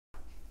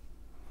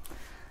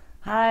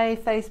Hi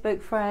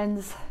Facebook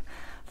friends,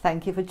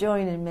 thank you for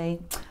joining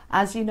me.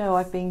 As you know,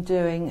 I've been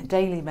doing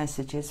daily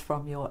messages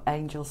from your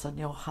angels and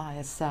your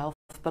higher self,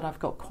 but I've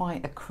got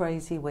quite a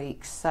crazy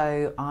week,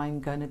 so I'm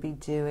going to be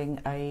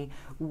doing a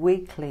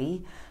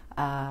weekly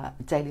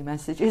daily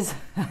messages,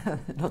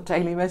 not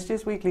daily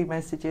messages, weekly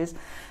messages,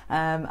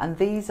 and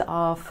these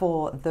are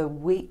for the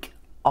week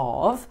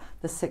of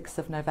the 6th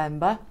of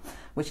November,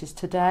 which is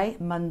today,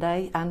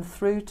 Monday, and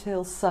through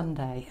till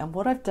Sunday. And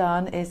what I've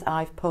done is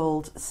I've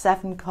pulled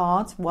 7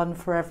 cards, one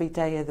for every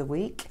day of the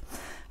week,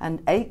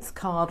 and 8th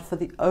card for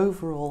the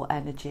overall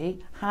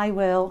energy. Hi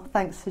Will,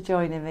 thanks for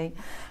joining me.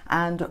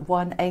 And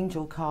 1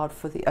 angel card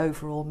for the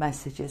overall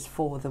messages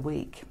for the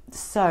week.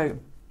 So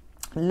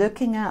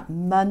looking at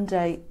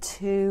Monday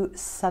to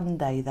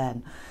Sunday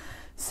then.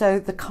 So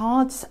the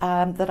cards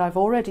that I've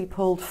already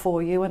pulled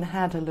for you and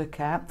had a look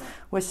at,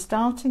 we're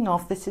starting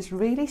off,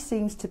 really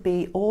seems to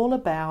be all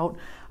about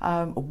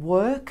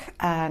work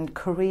and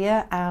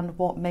career and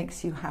what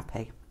makes you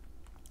happy.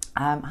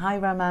 Hi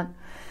Raman.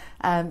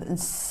 And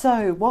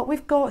so what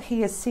we've got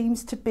here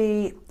seems to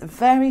be a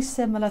very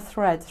similar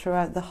thread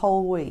throughout the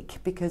whole week,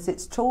 because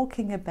it's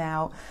talking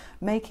about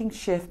making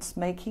shifts,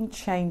 making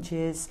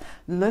changes,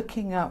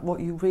 looking at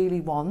what you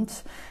really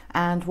want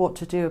and what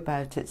to do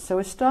about it. So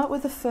we'll start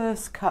with the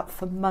first cup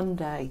for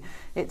Monday.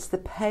 It's the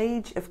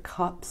Page of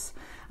Cups.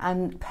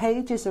 And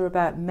pages are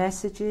about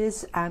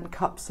messages and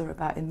cups are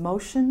about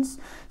emotions.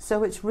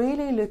 So it's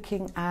really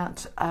looking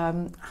at,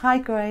 hi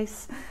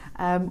Grace,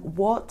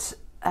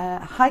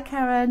 hi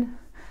Karen.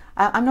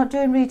 I'm not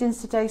doing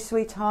readings today,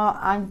 sweetheart.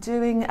 I'm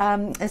doing,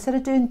 instead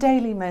of doing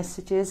daily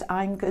messages,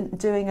 I'm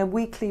doing a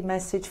weekly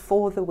message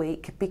for the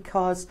week,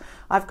 because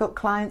I've got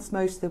clients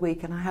most of the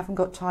week and I haven't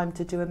got time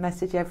to do a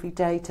message every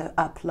day to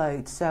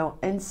upload. So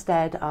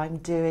instead I'm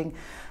doing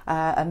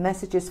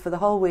messages for the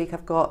whole week.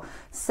 I've got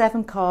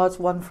 7 cards,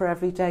 one for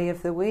every day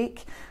of the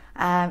week.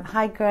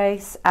 Hi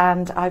Grace,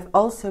 and I've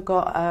also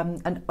got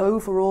an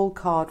overall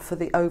card for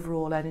the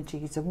overall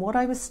energies. And what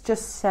I was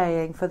just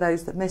saying, for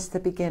those that missed the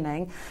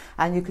beginning,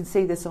 and you can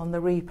see this on the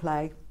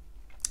replay,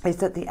 is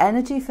that the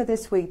energy for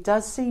this week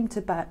does seem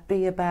to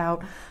be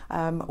about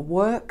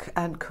work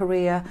and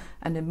career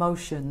and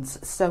emotions.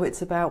 So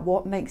it's about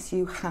what makes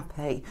you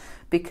happy,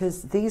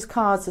 because these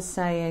cards are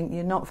saying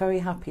you're not very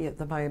happy at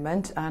the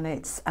moment, and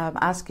it's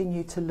asking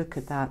you to look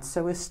at that.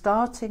 So we're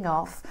starting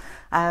off,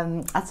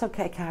 that's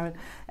okay Karen,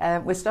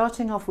 we're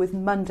starting off with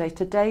Monday.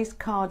 Today's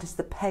card is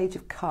the Page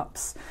of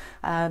Cups.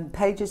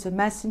 Pages are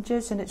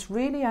messengers, and it's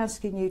really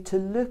asking you to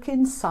look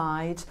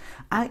inside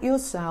at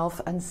yourself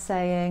and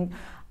saying,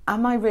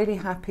 am I really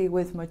happy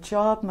with my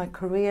job, my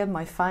career,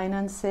 my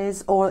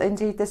finances? Or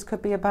indeed, this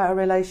could be about a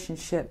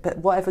relationship, but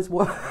whatever's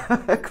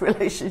work,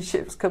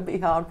 relationships can be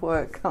hard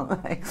work,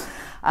 can't they?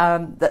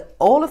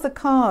 All of the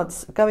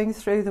cards going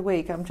through the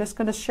week, I'm just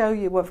going to show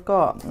you what I've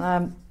got.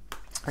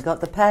 I've got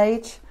the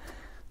Page,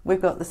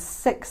 we've got the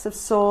 6 of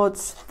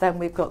Swords, then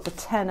we've got the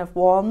 10 of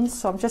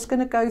Wands. So I'm just going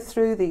to go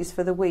through these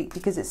for the week,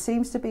 because it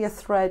seems to be a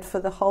thread for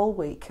the whole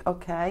week,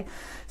 okay?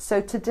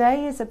 So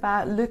today is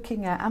about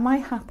looking at, am I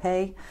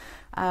happy?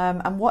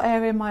 And what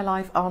area in my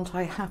life aren't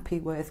I happy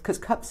with? Because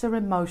cups are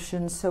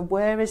emotions, so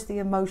where is the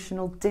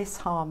emotional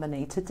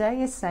disharmony?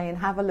 Today is saying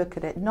have a look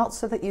at it, not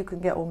so that you can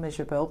get all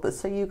miserable, but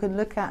so you can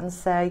look at and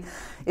say,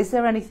 is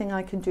there anything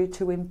I can do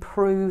to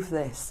improve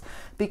this?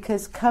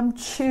 Because come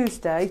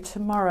Tuesday,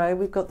 tomorrow,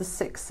 we've got the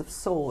 6 of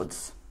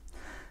Swords.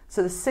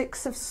 So the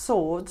 6 of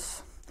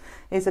Swords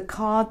is a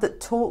card that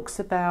talks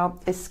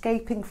about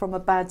escaping from a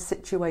bad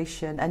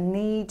situation, a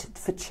need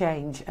for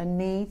change, a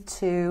need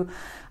to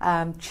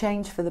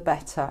change for the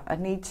better, a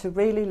need to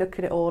really look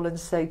at it all and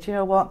say, do you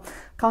know what,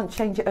 can't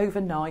change it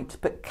overnight,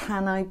 but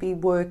can I be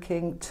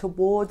working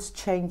towards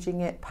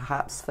changing it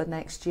perhaps for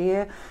next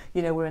year?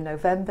 You know, we're in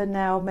November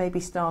now, maybe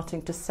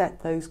starting to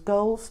set those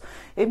goals,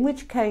 in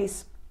which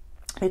case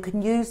you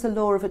can use the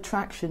law of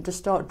attraction to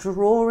start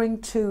drawing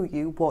to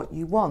you what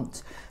you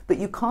want. But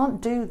you can't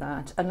do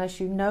that unless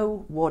you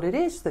know what it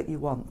is that you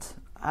want.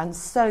 And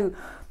so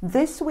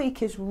this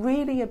week is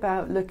really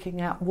about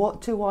looking at,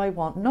 what do I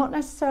want? Not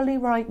necessarily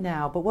right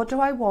now, but what do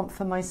I want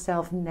for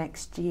myself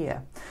next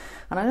year?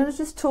 And I'm going to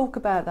just talk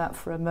about that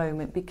for a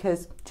moment,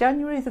 because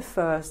January the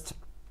 1st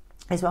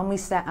is when we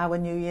set our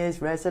New Year's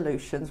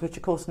resolutions, which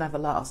of course never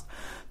last.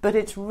 But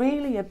it's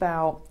really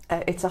about,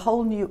 it's a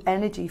whole new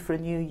energy for a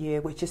new year,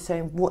 which is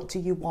saying, what do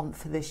you want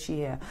for this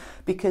year?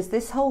 Because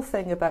this whole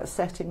thing about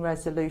setting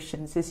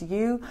resolutions is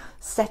you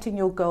setting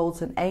your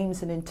goals and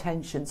aims and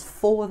intentions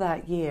for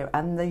that year.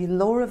 And the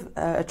law of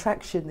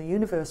attraction, the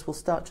universe will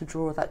start to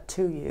draw that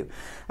to you.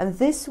 And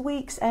this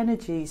week's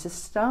energies are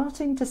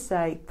starting to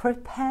say,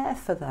 prepare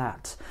for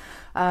that.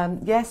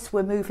 Yes,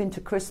 we're moving to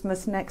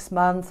Christmas next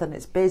month and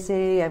it's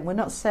busy, and we're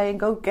not saying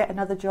go get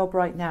another job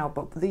right now,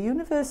 but the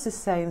universe is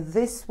saying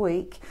this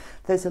week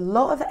there's a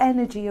lot of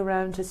energy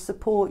around to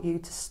support you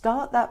to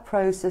start that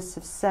process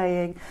of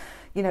saying,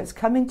 you know, it's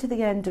coming to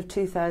the end of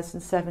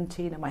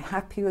 2017. Am I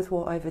happy with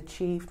what I've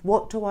achieved?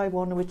 What do I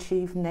want to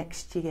achieve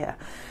next year?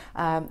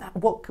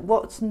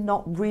 What's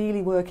not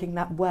really working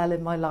that well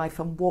in my life,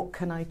 and what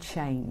can I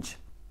change?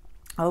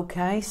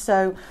 Okay,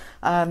 so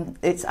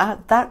it's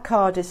that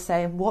card is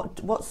saying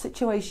what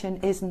situation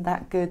isn't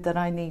that good that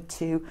I need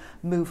to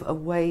move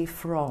away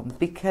from,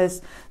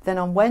 because then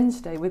on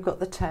Wednesday we've got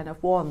the Ten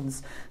of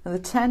Wands. Now the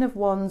Ten of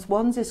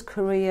Wands is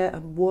career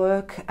and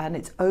work, and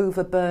it's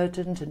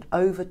overburdened and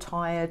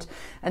overtired,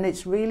 and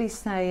it's really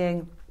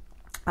saying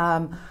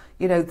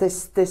you know,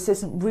 this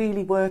isn't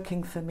really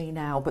working for me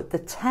now. But the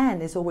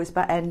 10 is always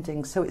about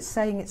ending, so it's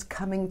saying it's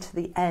coming to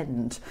the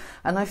end.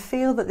 And I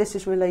feel that this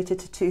is related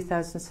to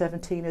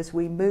 2017 as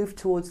we move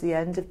towards the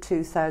end of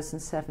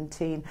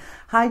 2017.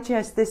 Hi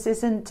Jess, this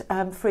isn't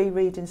free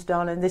readings,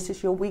 darling. This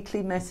is your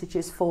weekly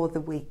messages for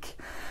the week.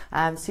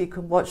 So you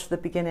can watch the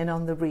beginning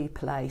on the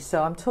replay.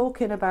 So I'm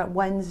talking about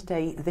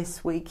Wednesday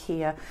this week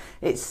here.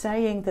 It's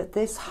saying that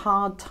this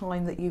hard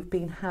time that you've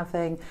been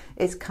having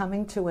is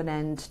coming to an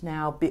end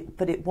now,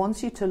 but it wants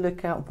you to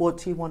look at what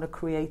do you want to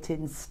create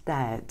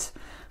instead.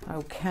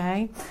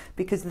 Okay,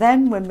 because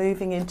then we're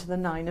moving into the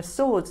Nine of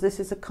Swords. This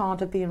is a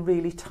card of being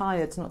really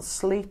tired, not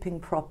sleeping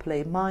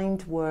properly,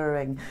 mind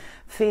worrying,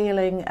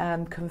 feeling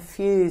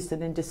confused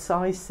and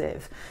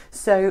indecisive.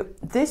 So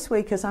this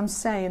week, as I'm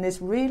saying,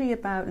 is really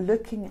about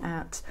looking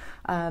at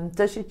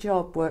does your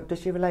job work,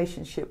 does your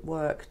relationship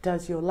work,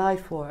 does your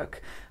life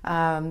work,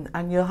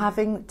 and you're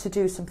having to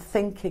do some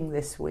thinking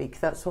this week.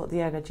 That's what the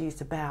energy is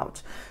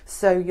about.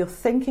 So you're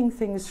thinking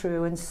things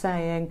through and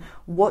saying,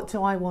 what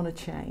do I want to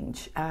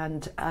change?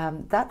 And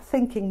that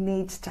thinking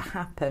needs to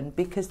happen,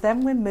 because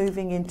then we're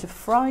moving into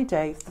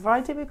Friday.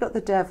 Friday we've got the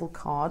Devil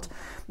card,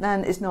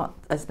 and it's not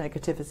as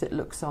negative as it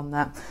looks on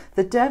that.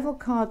 The Devil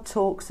card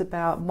talks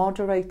about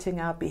moderating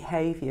our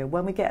behavior.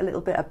 When we get a little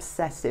bit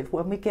obsessive,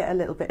 when we get a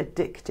little bit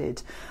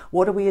addicted,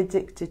 what are we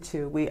addicted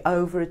to? Are we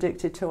over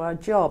addicted to our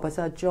job? Has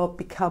our job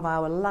become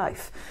our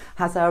life?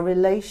 Has our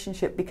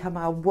relationship become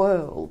our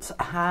world?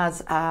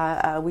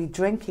 Are we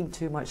drinking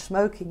too much,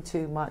 smoking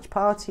too much,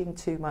 partying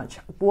too much?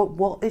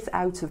 What is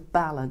out of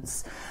balance?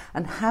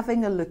 And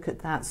having a look at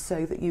that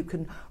so that you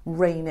can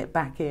rein it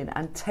back in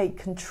and take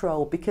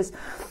control, because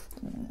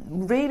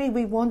really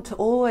we want to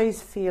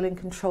always feel in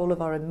control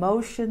of our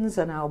emotions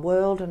and our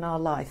world and our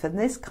life. And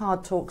this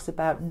card talks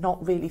about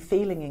not really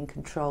feeling in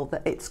control,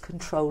 that it's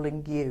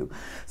controlling you.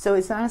 So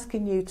it's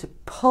asking you to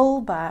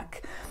pull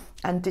back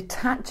and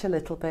detach a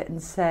little bit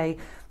and say,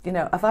 you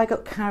know, have I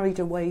got carried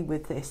away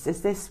with this?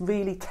 Is this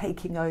really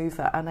taking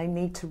over? And I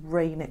need to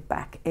rein it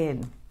back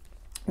in.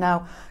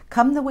 Now,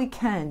 come the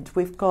weekend,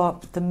 we've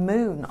got the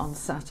moon on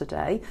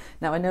Saturday.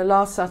 Now, I know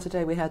last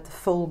Saturday we had the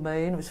full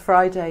moon. It was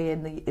Friday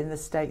in the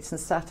States and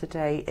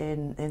Saturday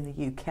in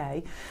the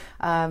UK.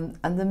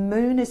 And the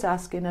moon is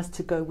asking us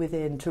to go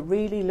within, to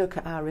really look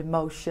at our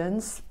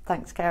emotions.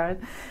 Thanks,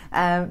 Karen.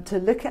 To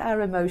look at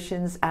our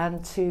emotions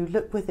and to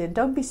look within.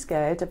 Don't be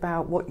scared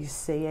about what you're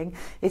seeing.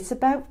 It's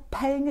about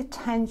paying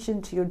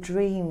attention to your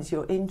dreams,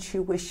 your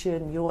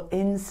intuition, your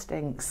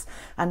instincts,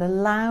 and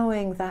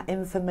allowing that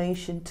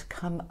information to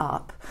come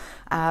up.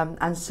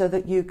 And so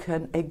that you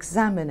can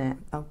examine it,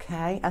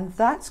 okay? And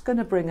that's going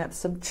to bring up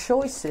some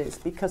choices,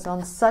 because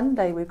on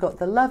Sunday we've got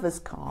the Lovers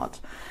card.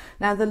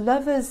 Now the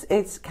Lovers,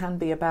 it can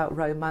be about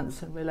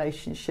romance and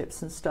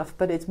relationships and stuff,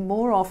 but it's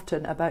more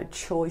often about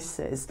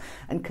choices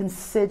and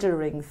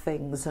considering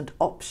things and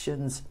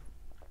options.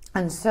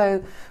 And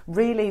so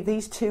really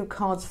these two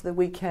cards for the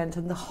weekend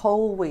and the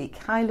whole week,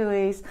 hi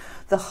Louise,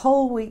 the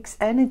whole week's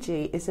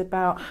energy is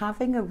about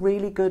having a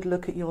really good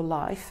look at your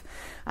life,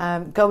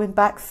 going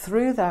back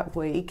through that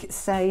week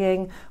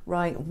saying,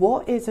 right,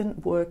 what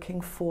isn't working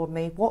for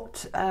me?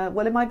 What,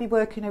 well, it might be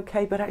working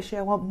okay, but actually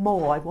I want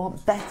more, I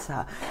want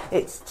better.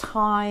 It's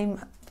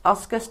time.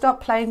 Oscar,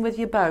 stop playing with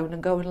your bone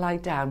and go and lie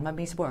down.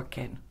 Mummy's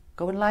working.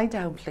 Go and lie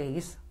down,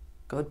 please.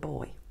 Good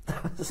boy.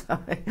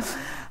 Sorry.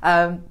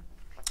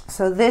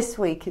 So this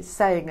week it's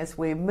saying, as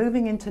we're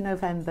moving into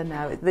November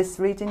now, this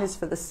reading is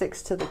for the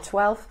 6th to the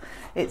 12th,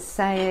 it's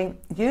saying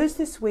use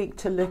this week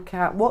to look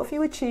at what have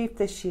you achieved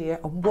this year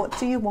and what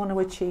do you want to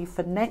achieve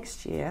for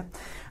next year,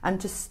 and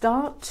to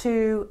start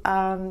to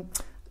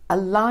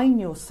align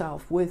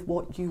yourself with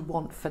what you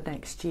want for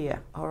next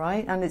year, all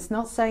right? And it's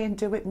not saying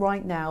do it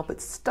right now,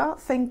 but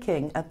start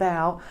thinking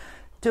about,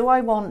 do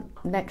I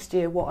want next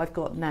year what I've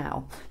got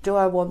now? Do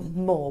I want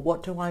more?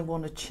 What do I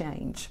want to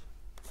change?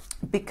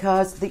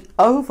 Because the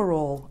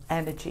overall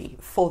energy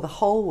for the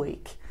whole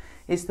week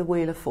is the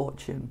Wheel of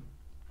Fortune.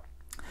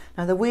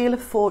 Now the Wheel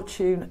of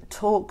Fortune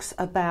talks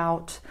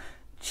about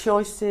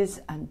choices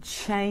and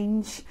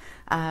change,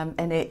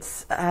 and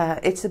it's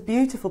a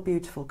beautiful,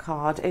 beautiful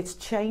card. It's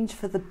change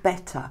for the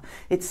better.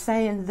 It's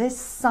saying this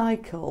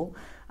cycle,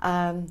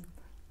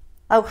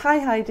 Oh, hi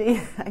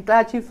Heidi, I'm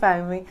glad you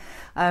found me.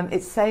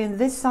 It's saying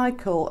this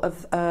cycle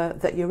of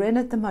that you're in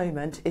at the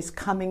moment is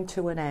coming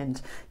to an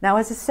end. Now,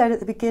 as I said at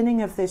the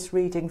beginning of this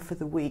reading for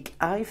the week,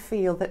 I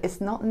feel that it's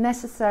not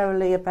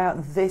necessarily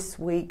about this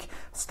week,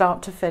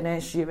 start to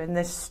finish, you're in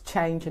this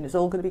change and it's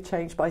all going to be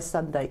changed by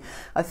Sunday.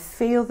 I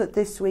feel that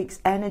this week's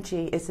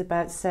energy is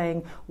about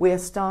saying we're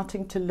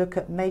starting to look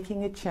at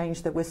making a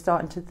change, that we're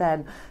starting to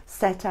then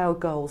set our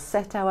goals,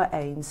 set our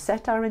aims,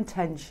 set our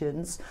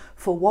intentions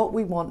for what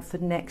we want for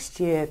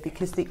next year,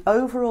 because the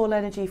overall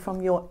energy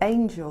from your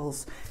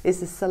angels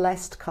is the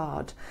Celeste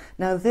card.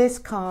 Now this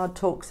card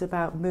talks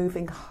about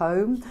moving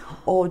home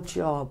or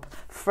job,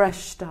 fresh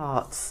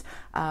starts,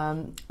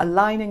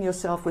 aligning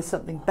yourself with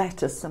something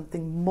better,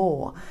 something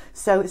more.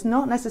 So it's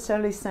not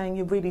necessarily saying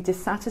you're really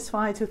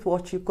dissatisfied with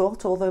what you've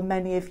got, although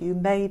many of you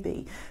may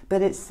be,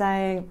 but it's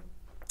saying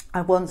I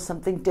want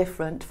something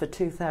different for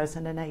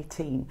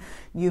 2018.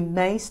 You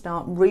may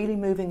start really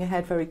moving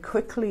ahead very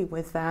quickly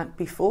with that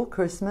before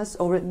Christmas,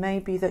 or it may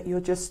be that you're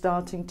just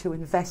starting to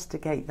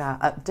investigate that,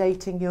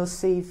 updating your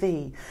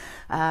CV,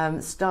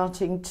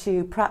 starting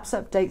to perhaps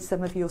update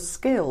some of your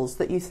skills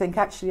that you think,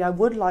 actually, I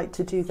would like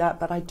to do that,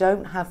 but I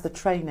don't have the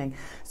training.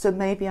 So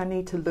maybe I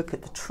need to look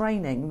at the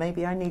training.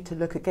 Maybe I need to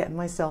look at getting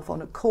myself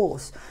on a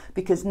course,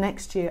 because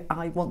next year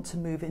I want to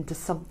move into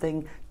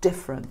something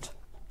different.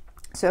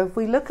 So if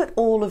we look at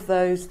all of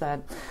those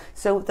then,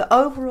 so the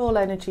overall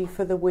energy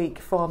for the week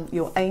from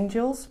your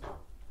angels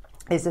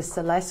is a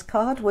Celeste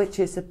card, which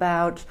is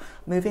about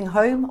moving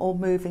home or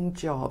moving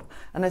job.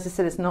 And as I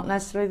said, it's not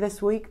necessarily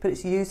this week, but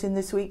it's using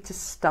this week to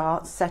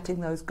start setting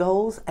those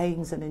goals,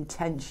 aims and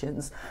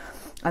intentions.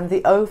 And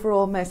the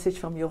overall message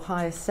from your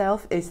higher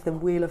self is the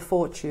Wheel of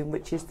Fortune,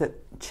 which is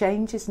that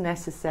change is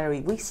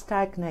necessary. We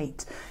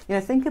stagnate. You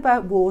know, think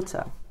about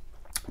water.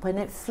 When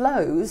it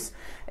flows,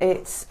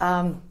 it's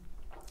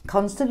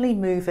constantly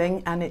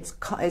moving, and it's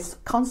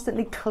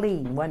constantly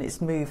clean when it's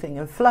moving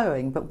and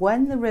flowing. But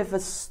when the river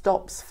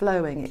stops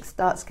flowing, it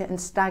starts getting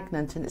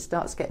stagnant and it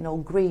starts getting all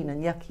green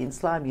and yucky and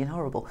slimy and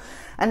horrible.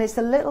 And it's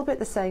a little bit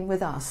the same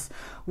with us.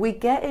 We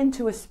get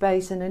into a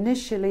space and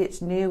initially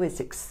it's new, it's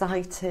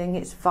exciting,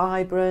 it's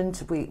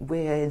vibrant,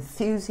 we're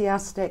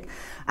enthusiastic,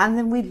 and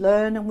then we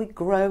learn and we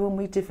grow and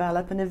we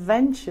develop, and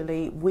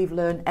eventually we've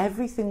learned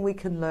everything we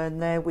can learn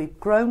there. We've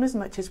grown as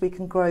much as we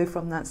can grow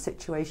from that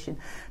situation.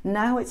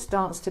 Now it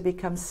starts to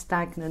become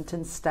stagnant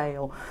and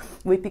stale.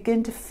 We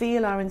begin to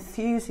feel our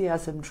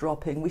enthusiasm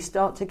dropping. We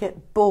start to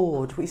get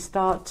bored. We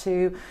start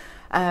to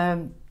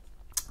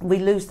we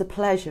lose the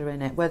pleasure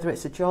in it, whether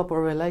it's a job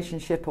or a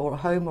relationship or a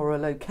home or a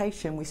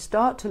location. We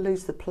start to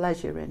lose the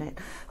pleasure in it.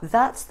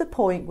 That's the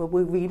point where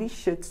we really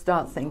should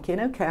start thinking,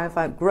 okay, I've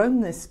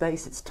outgrown this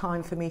space, it's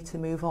time for me to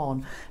move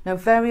on. Now,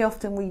 very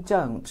often we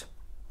don't,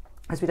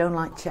 as we don't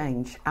like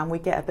change, and we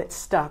get a bit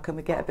stuck, and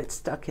we get a bit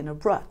stuck in a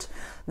rut.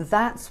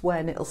 That's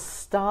when it'll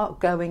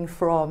start going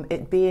from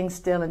it being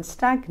still and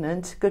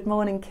stagnant, good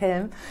morning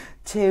Kim,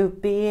 to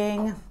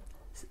being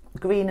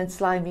green and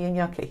slimy and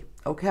yucky.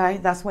 Okay,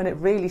 that's when it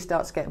really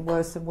starts getting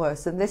worse and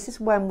worse. And this is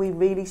when we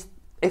really,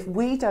 if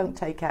we don't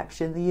take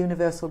action, the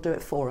universe will do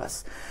it for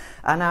us.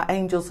 And our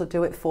angels will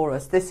do it for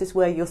us. This is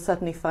where you'll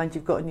suddenly find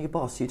you've got a new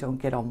boss you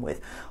don't get on with.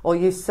 Or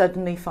you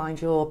suddenly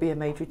find you're being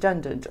made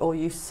redundant. Or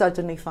you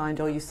suddenly find.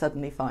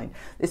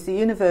 It's the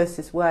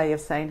universe's way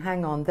of saying,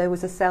 hang on, there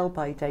was a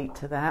sell-by date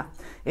to that.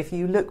 If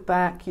you look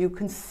back, you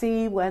can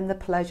see when the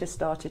pleasure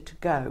started to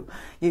go.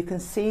 You can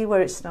see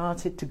where it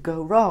started to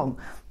go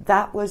wrong.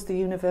 That was the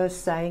universe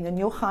saying, and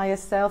your higher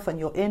self and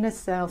your inner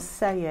self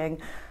saying,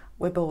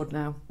 we're bored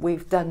now.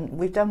 We've done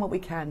what we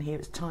can here.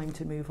 It's time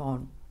to move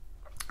on.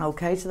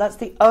 Okay, so that's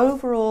the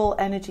overall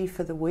energy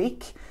for the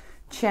week.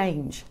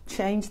 Change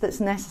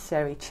that's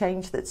necessary,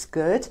 change that's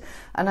good.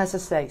 And as I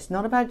say, it's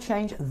not about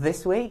change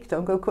this week,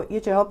 don't go quit your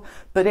job,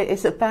 but it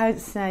is about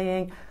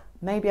saying,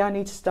 maybe I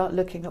need to start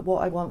looking at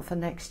what I want for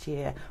next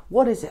year.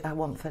 What is it I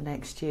want for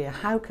next year?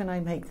 How can I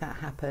make that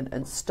happen?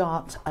 And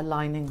start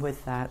aligning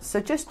with that. So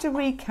just to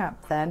recap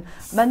then,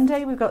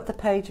 Monday we've got the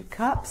Page of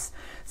Cups.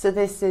 So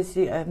this is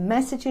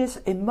messages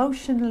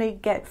emotionally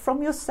get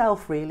from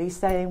yourself, really,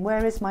 saying,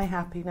 where is my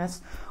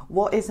happiness?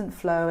 What isn't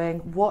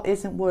flowing? What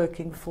isn't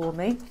working for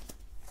me?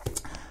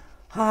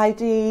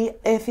 Heidi,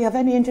 if you have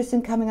any interest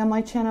in coming on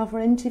my channel for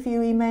an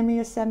interview, email me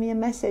or send me a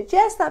message.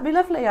 Yes, that'd be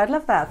lovely. I'd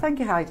love that. Thank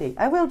you, Heidi.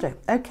 I will do.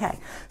 Okay.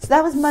 So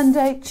that was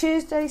Monday.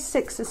 Tuesday,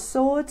 Six of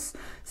Swords.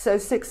 So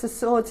Six of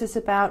Swords is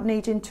about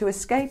needing to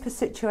escape a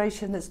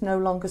situation that's no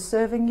longer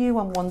serving you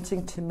and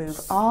wanting to move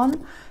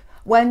on.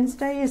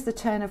 Wednesday is the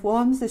Ten of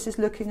Wands. This is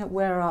looking at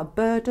where our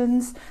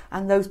burdens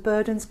and those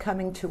burdens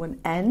coming to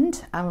an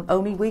end, and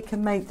only we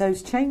can make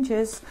those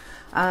changes.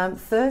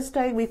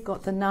 Thursday we've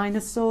got the Nine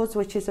of Swords,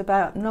 which is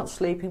about not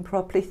sleeping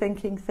properly,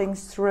 thinking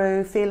things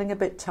through, feeling a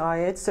bit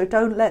tired. So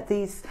don't let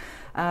these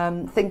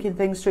thinking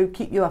things through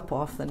keep you up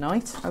half the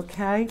night.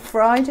 Okay.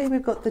 Friday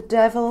we've got the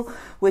Devil,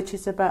 which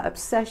is about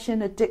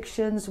obsession,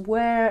 addictions.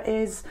 Where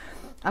is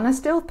And I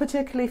still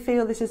particularly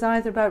feel this is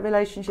either about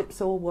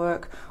relationships or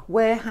work.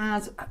 Where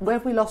have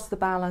we lost the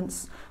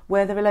balance?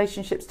 Where the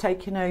relationship's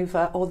taken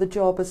over or the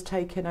job has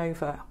taken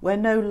over? We're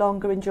no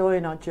longer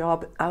enjoying our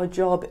job. Our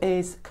job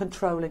is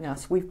controlling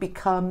us. We've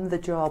become the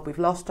job. We've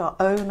lost our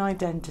own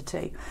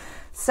identity.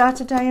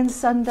 Saturday and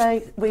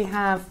Sunday we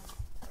have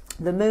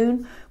the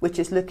moon, which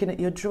is looking at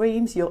your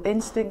dreams, your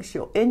instincts,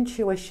 your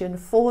intuition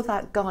for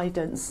that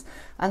guidance.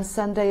 And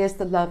Sunday is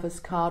the Lover's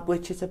card,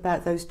 which is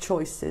about those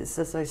choices,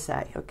 as I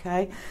say,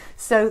 okay?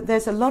 So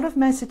there's a lot of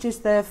messages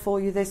there for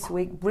you this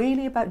week,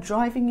 really about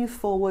driving you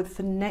forward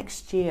for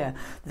next year.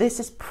 This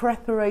is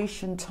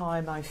preparation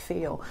time, I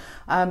feel.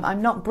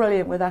 I'm not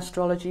brilliant with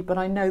astrology, but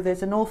I know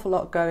there's an awful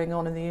lot going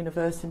on in the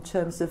universe in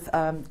terms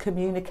of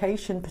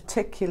communication,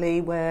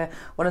 particularly where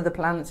one of the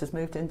planets has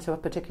moved into a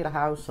particular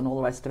house and all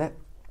the rest of it.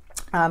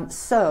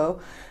 So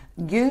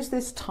use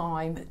this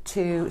time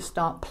to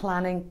start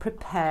planning,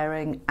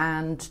 preparing,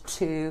 and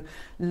to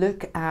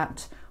look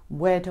at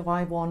where do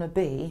I want to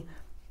be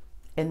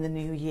in the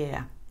new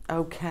year.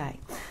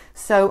 Okay,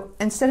 so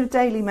instead of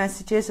daily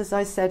messages, as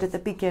I said at the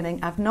beginning,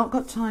 I've not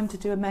got time to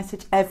do a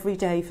message every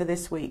day for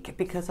this week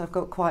because I've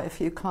got quite a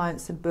few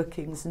clients and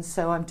bookings, and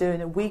so I'm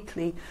doing a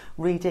weekly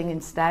reading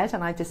instead,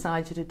 and I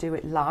decided to do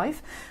it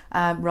live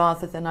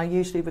rather than I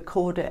usually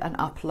record it and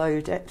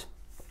upload it.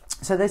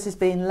 So this has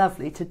been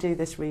lovely to do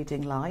this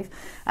reading live,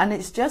 and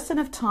it's just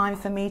enough time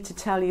for me to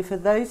tell you, for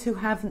those who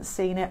haven't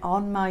seen it,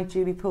 on my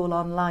Julie Poole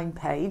online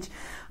page,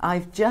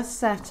 I've just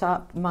set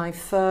up my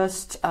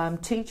first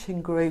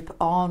teaching group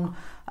on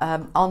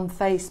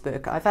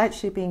Facebook. I've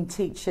actually been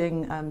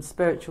teaching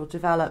spiritual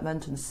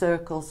development and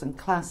circles and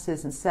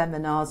classes and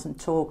seminars and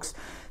talks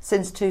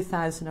since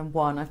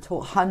 2001. I've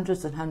taught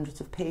hundreds and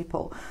hundreds of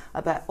people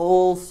about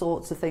all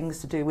sorts of things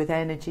to do with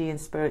energy and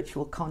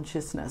spiritual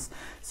consciousness.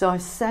 So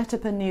I've set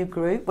up a new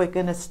group. We're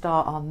going to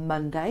start on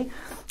Monday,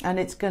 and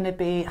it's going to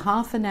be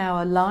half an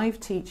hour live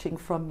teaching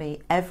from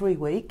me every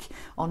week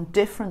on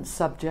different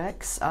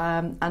subjects,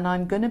 and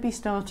I'm going to be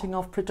starting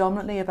off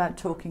predominantly about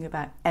talking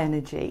about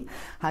energy,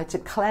 how to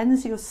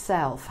cleanse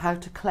yourself, how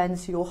to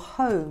cleanse your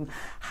home,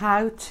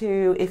 how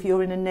to, if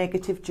you're in a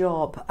negative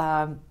job,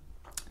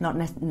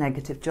 not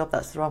negative job,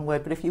 that's the wrong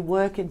word, but if you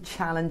work in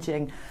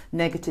challenging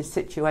negative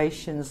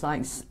situations,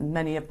 like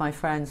many of my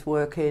friends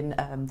work in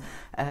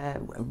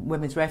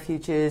women's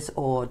refuges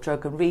or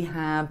drug and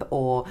rehab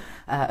or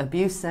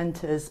abuse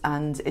centres,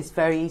 and it's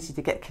very easy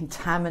to get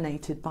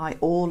contaminated by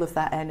all of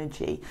that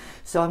energy.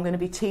 So I'm going to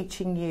be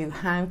teaching you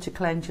how to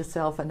cleanse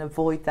yourself and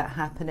avoid that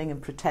happening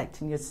and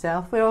protecting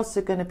yourself. We're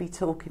also going to be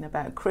talking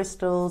about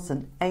crystals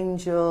and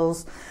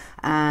angels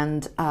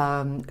and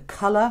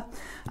colour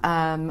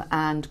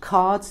and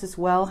cards as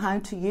well, how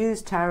to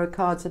use tarot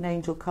cards and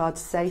angel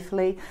cards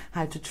safely,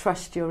 how to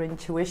trust your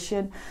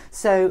intuition.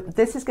 So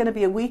this is going to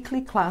be a weekly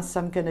class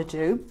I'm going to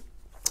do.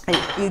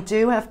 You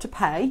do have to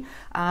pay.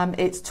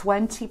 It's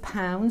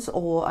 £20,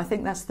 or I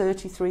think that's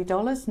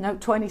 $33, no,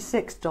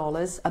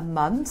 $26 a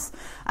month,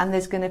 and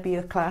there's going to be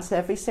a class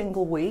every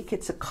single week.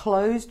 It's a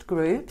closed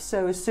group,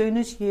 so as soon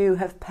as you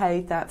have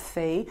paid that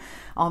fee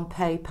on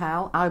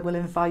PayPal, I will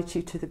invite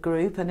you to the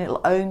group, and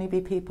it'll only be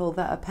people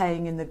that are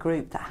paying in the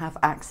group that have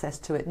access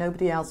to it.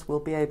 Nobody else will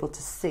be able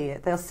to see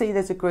it. They'll see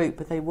there's a group,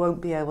 but they won't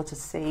be able to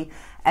see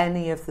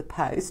any of the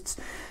posts.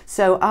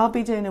 So I'll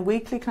be doing a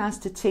weekly class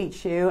to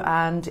teach you,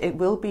 and it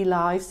will be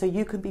live, so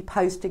you can be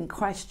posting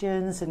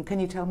questions and can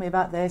you tell me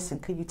about this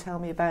and can you tell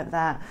me about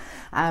that,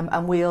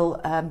 and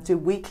we'll do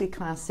weekly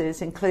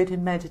classes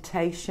including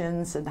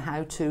meditations and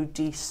how to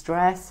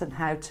de-stress and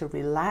how to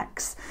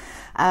relax.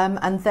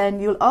 And then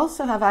you'll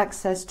also have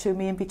access to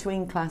me in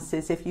between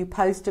classes. If you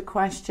post a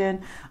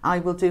question, I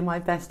will do my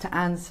best to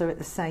answer it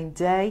the same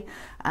day.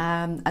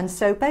 And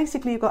so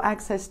basically you've got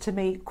access to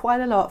me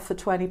quite a lot for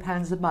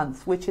 £20 a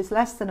month, which is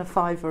less than a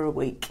 £5 a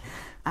week.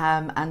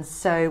 And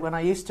so when I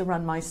used to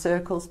run my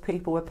circles,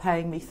 people were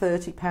paying me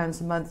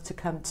 £30 a month to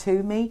come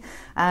to me.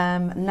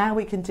 Now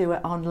we can do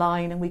it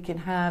online, and we can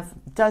have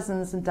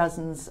dozens and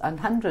dozens and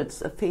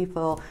hundreds of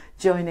people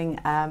joining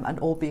and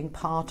all being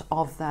part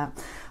of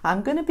that.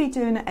 I'm going to be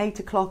doing it at 8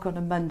 o'clock on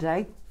a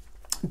Monday,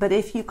 but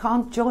if you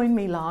can't join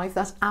me live,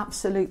 that's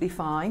absolutely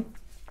fine.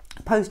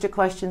 Post your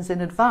questions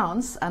in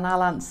advance and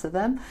I'll answer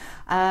them,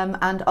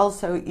 and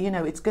also, you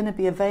know, it's going to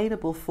be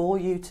available for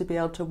you to be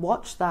able to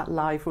watch that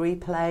live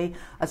replay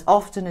as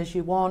often as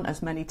you want,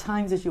 as many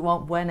times as you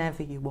want,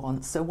 whenever you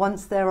want. So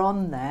once they're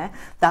on there,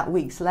 that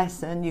week's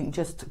lesson, you can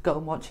just go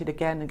and watch it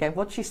again and go,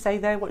 what did she say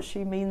there, what did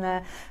she mean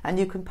there, and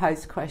you can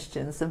post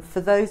questions. And for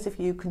those of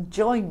you who can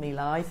join me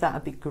live, that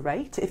would be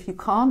great. If you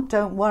can't,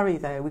 don't worry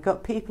though, we've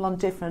got people on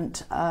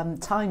different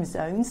time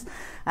zones,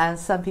 and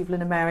some people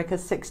in America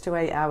 6 to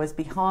 8 hours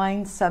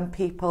behind, some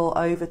people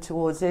over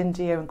towards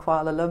India and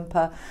Kuala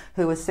Lumpur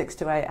who are 6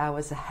 to 8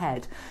 hours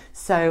ahead.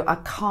 So I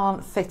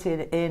can't fit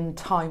it in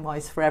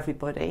time-wise for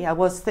everybody. I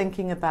was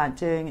thinking about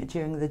doing it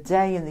during the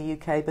day in the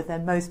UK, but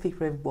then most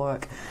people are in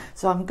work.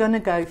 So I'm going to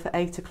go for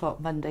 8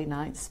 o'clock Monday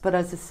nights. But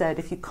as I said,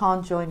 if you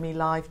can't join me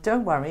live,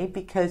 don't worry,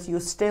 because you'll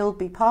still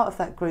be part of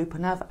that group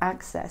and have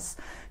access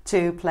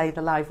to play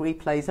the live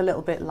replays, a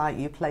little bit like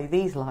you play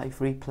these live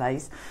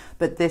replays,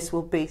 but this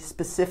will be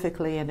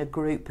specifically in a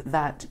group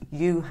that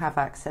you have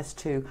access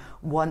to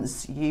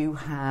once you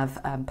have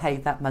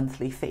paid that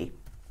monthly fee.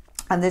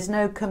 And there's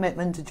no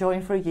commitment to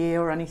join for a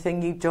year or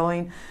anything. You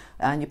join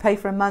and you pay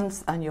for a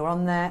month and you're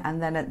on there,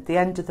 and then at the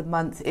end of the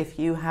month, if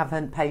you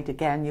haven't paid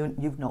again,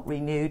 you've not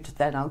renewed,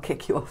 then I'll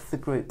kick you off the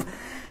group.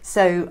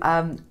 So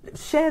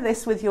share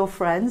this with your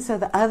friends so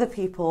that other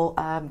people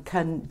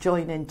can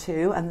join in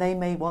too, and they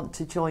may want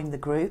to join the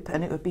group,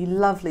 and it would be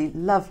lovely,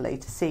 lovely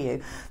to see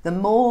you. The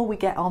more we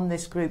get on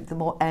this group, the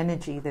more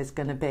energy there's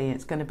going to be.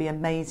 It's going to be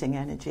amazing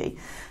energy.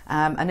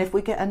 And if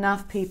we get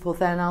enough people,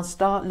 then I'll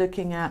start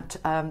looking at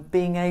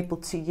being able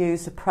to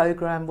use a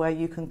program where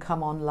you can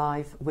come on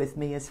live with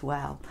me as well.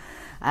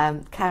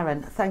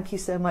 Karen, thank you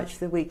so much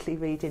for the weekly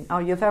reading. Oh,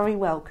 you're very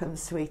welcome,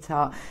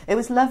 sweetheart. It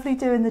was lovely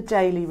doing the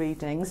daily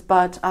readings,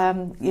 but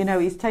you know,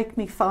 it's taken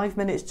me 5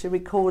 minutes to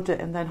record it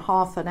and then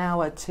half an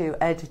hour to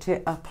edit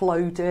it,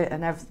 upload it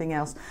and everything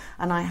else,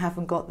 and I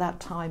haven't got that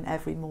time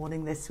every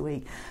morning this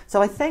week.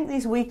 So I think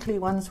these weekly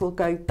ones will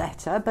go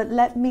better, but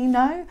let me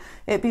know.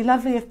 It'd be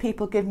lovely if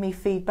people give me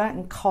feedback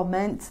and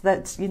comment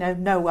that, you know,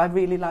 no, I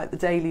really like the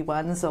daily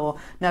ones, or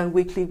no,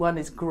 weekly one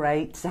is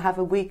great. To have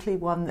a weekly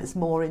one that's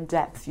more in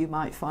depth, you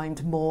might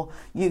find more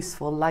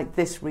useful, like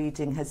this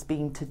reading has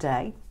been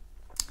today.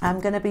 I'm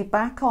going to be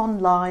back on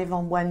live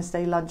on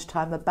Wednesday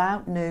lunchtime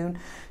about noon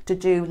to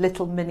do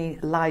little mini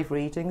live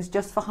readings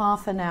just for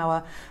half an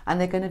hour, and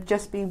they're going to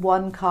just be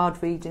one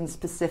card reading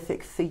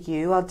specific for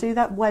you. I'll do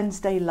that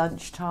Wednesday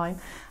lunchtime,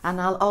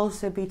 and I'll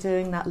also be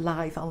doing that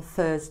live on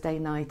Thursday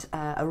night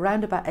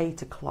around about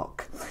 8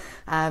 o'clock.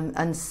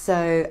 And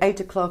so 8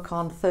 o'clock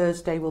on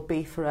Thursday will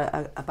be for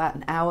about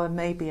an hour,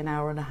 maybe an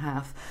hour and a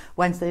half.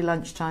 Wednesday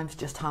lunchtime's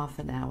just half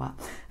an hour.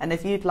 And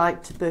if you'd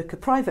like to book a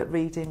private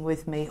reading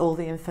with me, all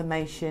the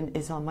information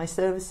is on my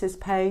services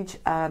page,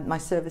 my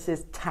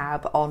services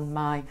tab on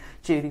my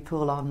Julie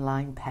Poole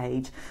online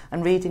page.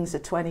 And readings are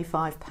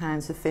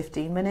 £25 for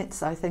 15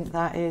 minutes. I think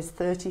that is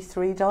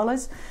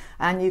 $33.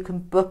 And you can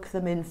book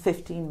them in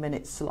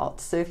 15-minute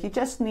slots. So if you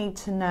just need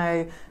to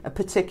know a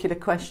particular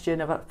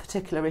question about a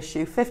particular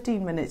issue,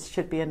 15 minutes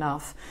should be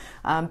enough.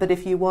 But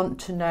if you want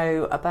to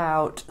know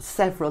about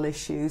several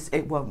issues,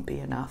 it won't be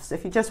enough. So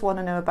if you just want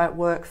to know about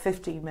work,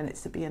 15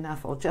 minutes would be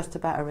enough, or just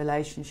about a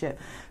relationship.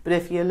 But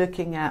if you're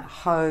looking at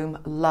home,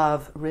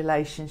 love,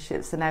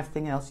 relationships and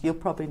everything else, you'll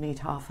probably need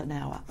half an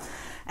hour.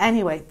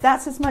 Anyway,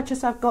 that's as much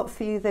as I've got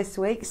for you this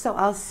week. So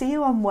I'll see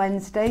you on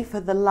Wednesday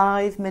for the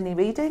live mini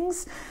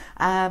readings,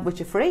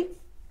 which are free.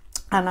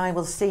 And I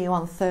will see you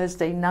on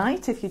Thursday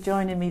night if you're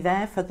joining me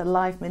there for the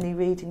live mini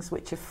readings,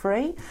 which are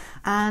free.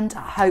 And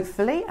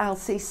hopefully I'll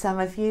see some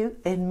of you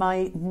in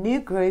my new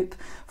group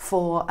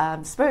for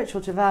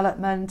spiritual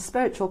development,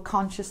 spiritual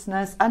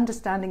consciousness,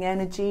 understanding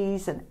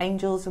energies and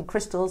angels and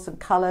crystals and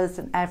colours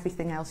and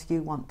everything else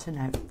you want to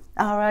know.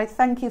 All right,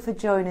 thank you for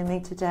joining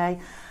me today.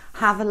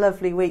 Have a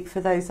lovely week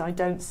for those I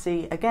don't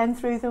see again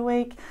through the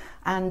week.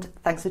 And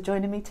thanks for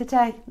joining me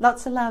today.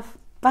 Lots of love.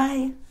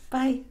 Bye.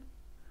 Bye.